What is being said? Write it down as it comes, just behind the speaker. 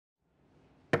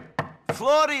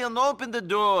Florian, open the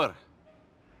door.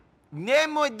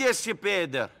 Nemo desce,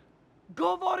 Peter.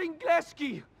 Govor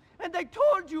Ingleski, and I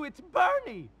told you it's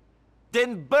Bernie.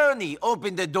 Then Bernie,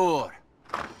 open the door.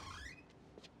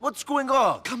 What's going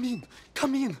on? Come in,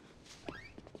 come in.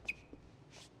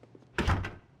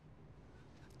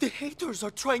 The haters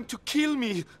are trying to kill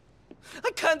me.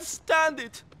 I can't stand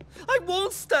it. I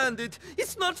won't stand it.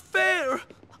 It's not fair.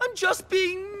 I'm just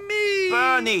being me.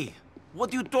 Bernie,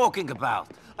 what are you talking about?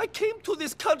 I came to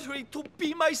this country to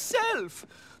be myself.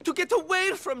 To get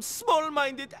away from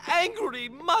small-minded, angry,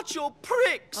 macho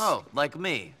pricks. Oh, like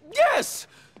me? Yes!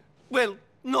 Well,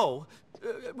 no.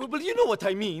 Well, you know what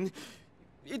I mean.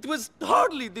 It was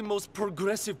hardly the most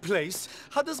progressive place.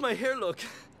 How does my hair look?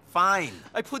 Fine.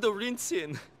 I put a rinse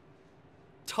in.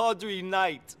 Tawdry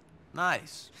night.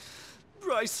 Nice.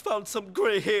 Bryce found some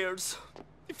gray hairs.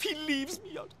 If he leaves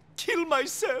me, I'll kill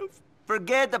myself.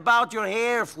 Forget about your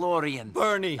hair, Florian.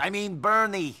 Bernie. I mean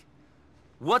Bernie.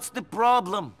 What's the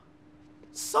problem?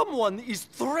 Someone is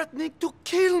threatening to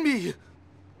kill me.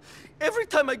 Every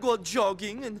time I go out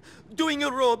jogging and doing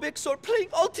aerobics or playing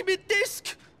Ultimate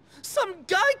Disc, some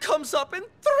guy comes up and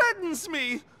threatens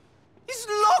me. He's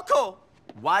loco.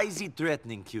 Why is he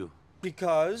threatening you?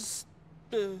 Because...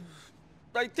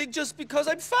 I think just because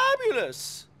I'm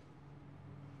fabulous.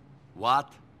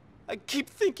 What? I keep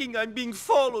thinking I'm being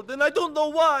followed, and I don't know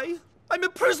why. I'm a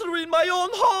prisoner in my own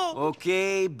home.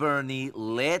 Okay, Bernie,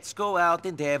 let's go out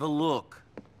and have a look.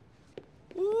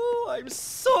 Ooh, I'm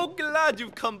so glad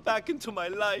you've come back into my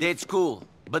life. That's cool.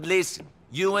 But listen,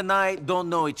 you and I don't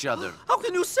know each other. How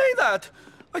can you say that?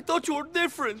 I thought you were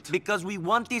different. Because we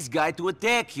want this guy to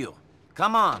attack you.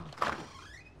 Come on.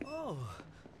 Oh.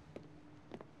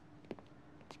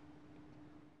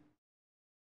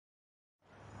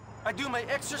 I do my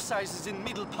exercises in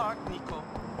Middle Park, Nico.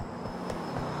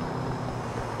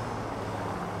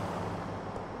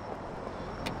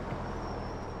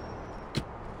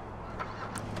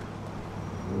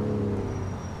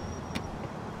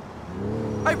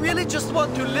 I really just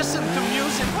want to listen to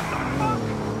music. What the fuck?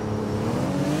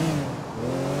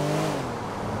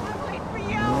 I'm late for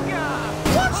yoga!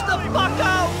 Watch the fuck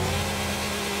out!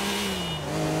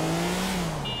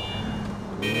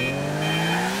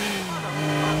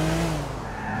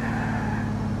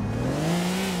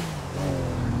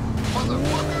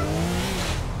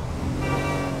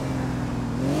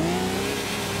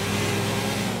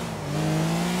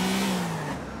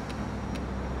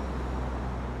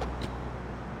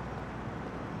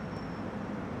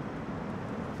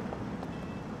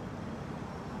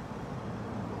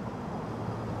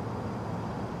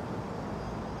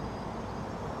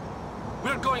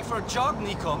 We're going for a jog,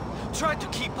 Nico. Try to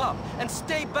keep up, and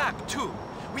stay back, too.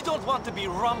 We don't want to be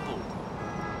rumbled.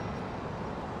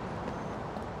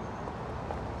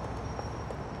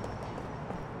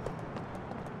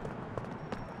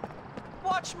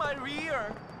 Watch my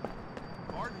rear!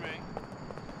 Pardon me.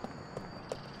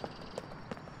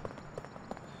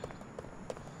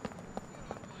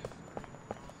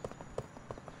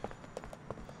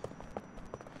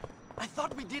 I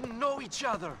thought we didn't know each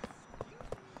other.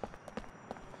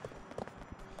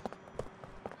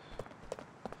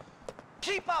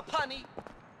 Keep up, honey!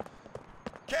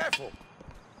 Careful!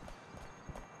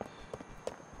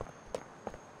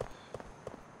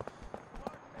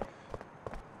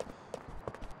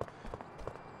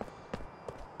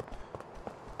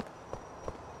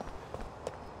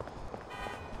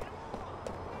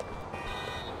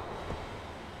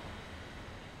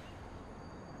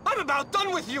 I'm about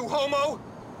done with you, homo!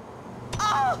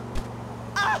 Ah!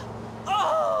 Ah!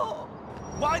 Oh!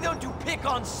 Why don't you pick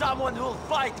on someone who'll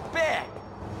fight back?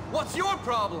 What's your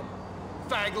problem,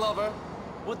 fag lover?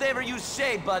 Whatever you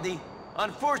say, buddy.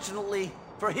 Unfortunately,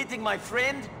 for hitting my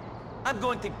friend, I'm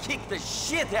going to kick the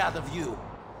shit out of you.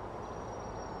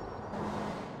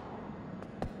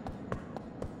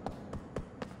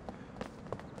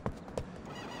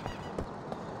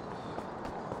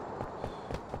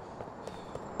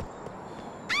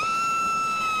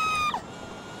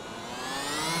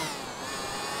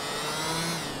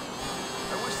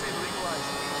 I wish they'd legalize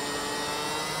it.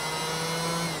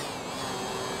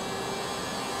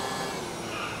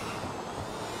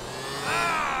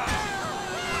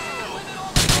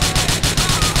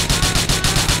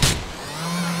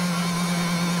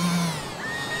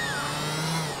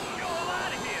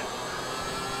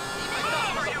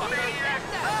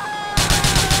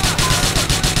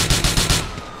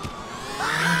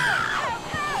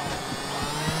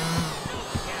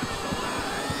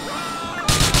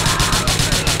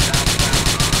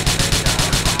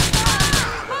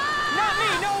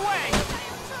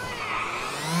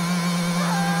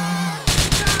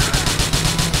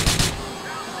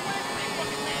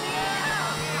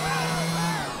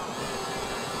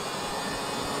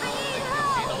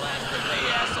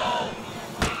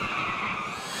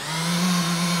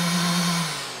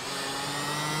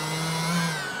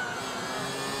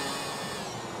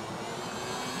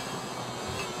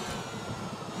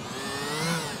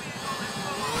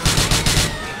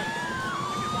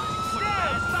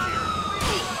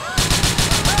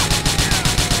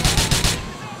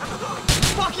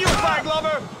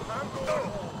 lover!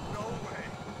 No way.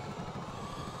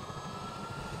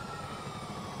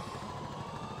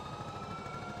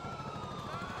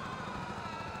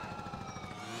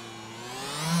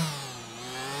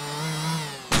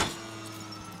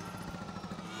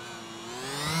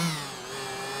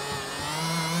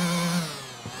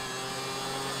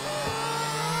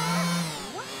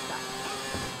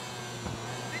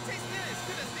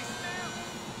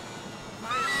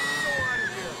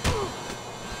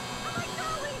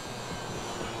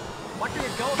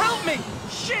 Help me!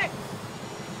 Shit!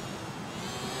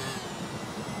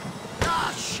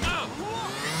 Ah, shit!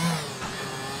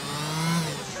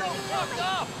 So fucked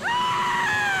up!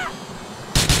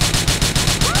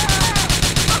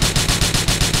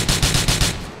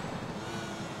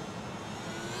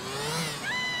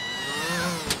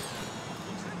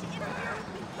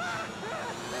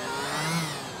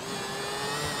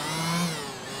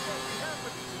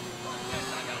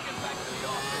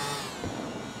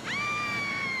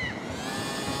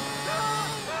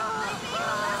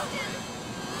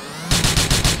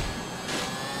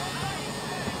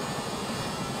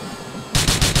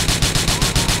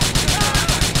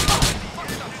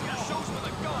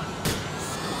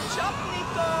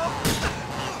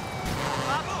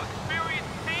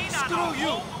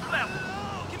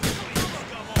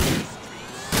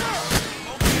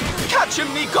 Catch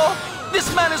him, Nico!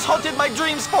 This man has haunted my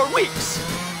dreams for weeks!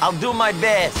 I'll do my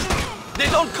best. They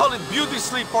don't call it beauty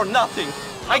sleep for nothing.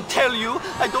 I tell you,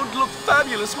 I don't look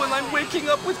fabulous when I'm waking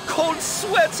up with cold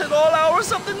sweats at all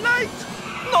hours of the night.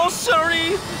 No,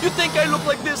 sirree. You think I look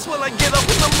like this when I get up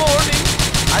in the morning?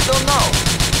 I don't know.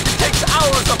 It takes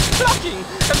hours of plucking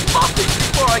and buffing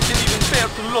before I can even bear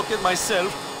to look at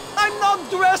myself. I'm not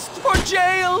dressed for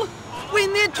jail. We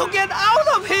need to get out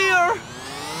of here.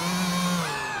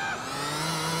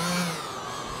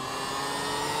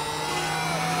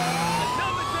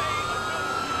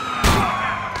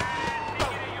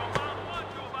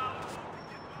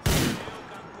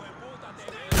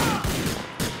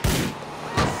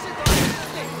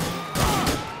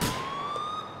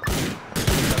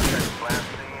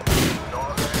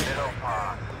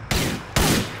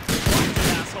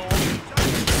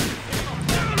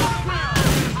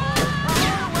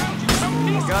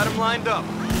 Got him lined up.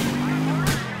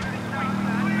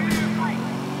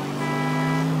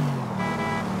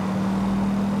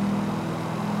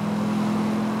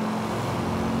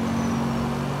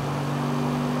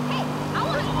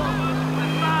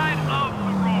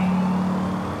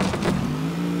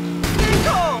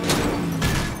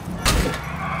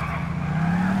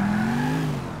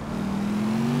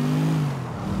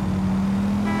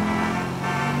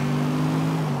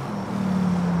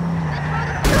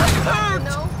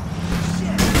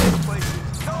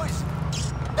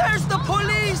 There's the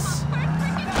police!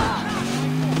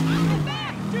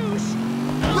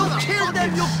 You killed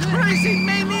them, you crazy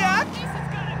maniac!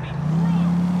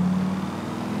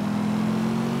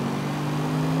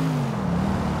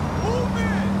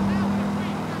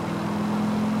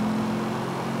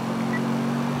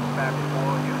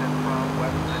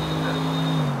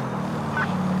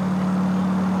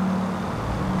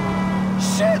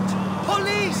 Shit!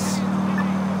 Police!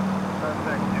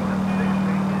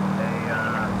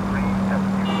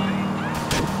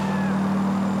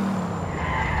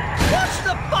 Watch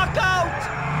the fuck out!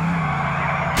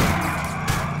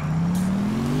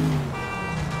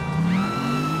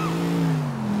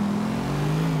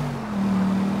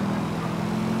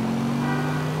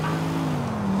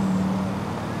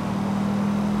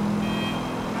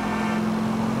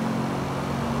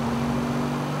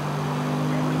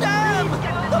 Damn!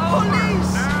 The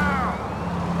police!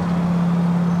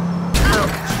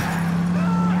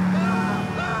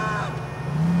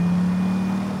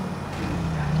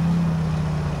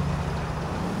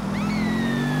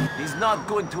 He's not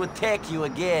going to attack you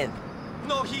again.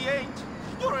 No, he ain't.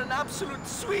 You're an absolute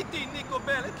sweetie, Nico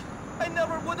Bellic. I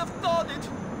never would have thought it.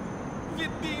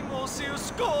 Vidimo si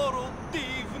skoro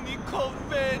divni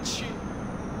koveci.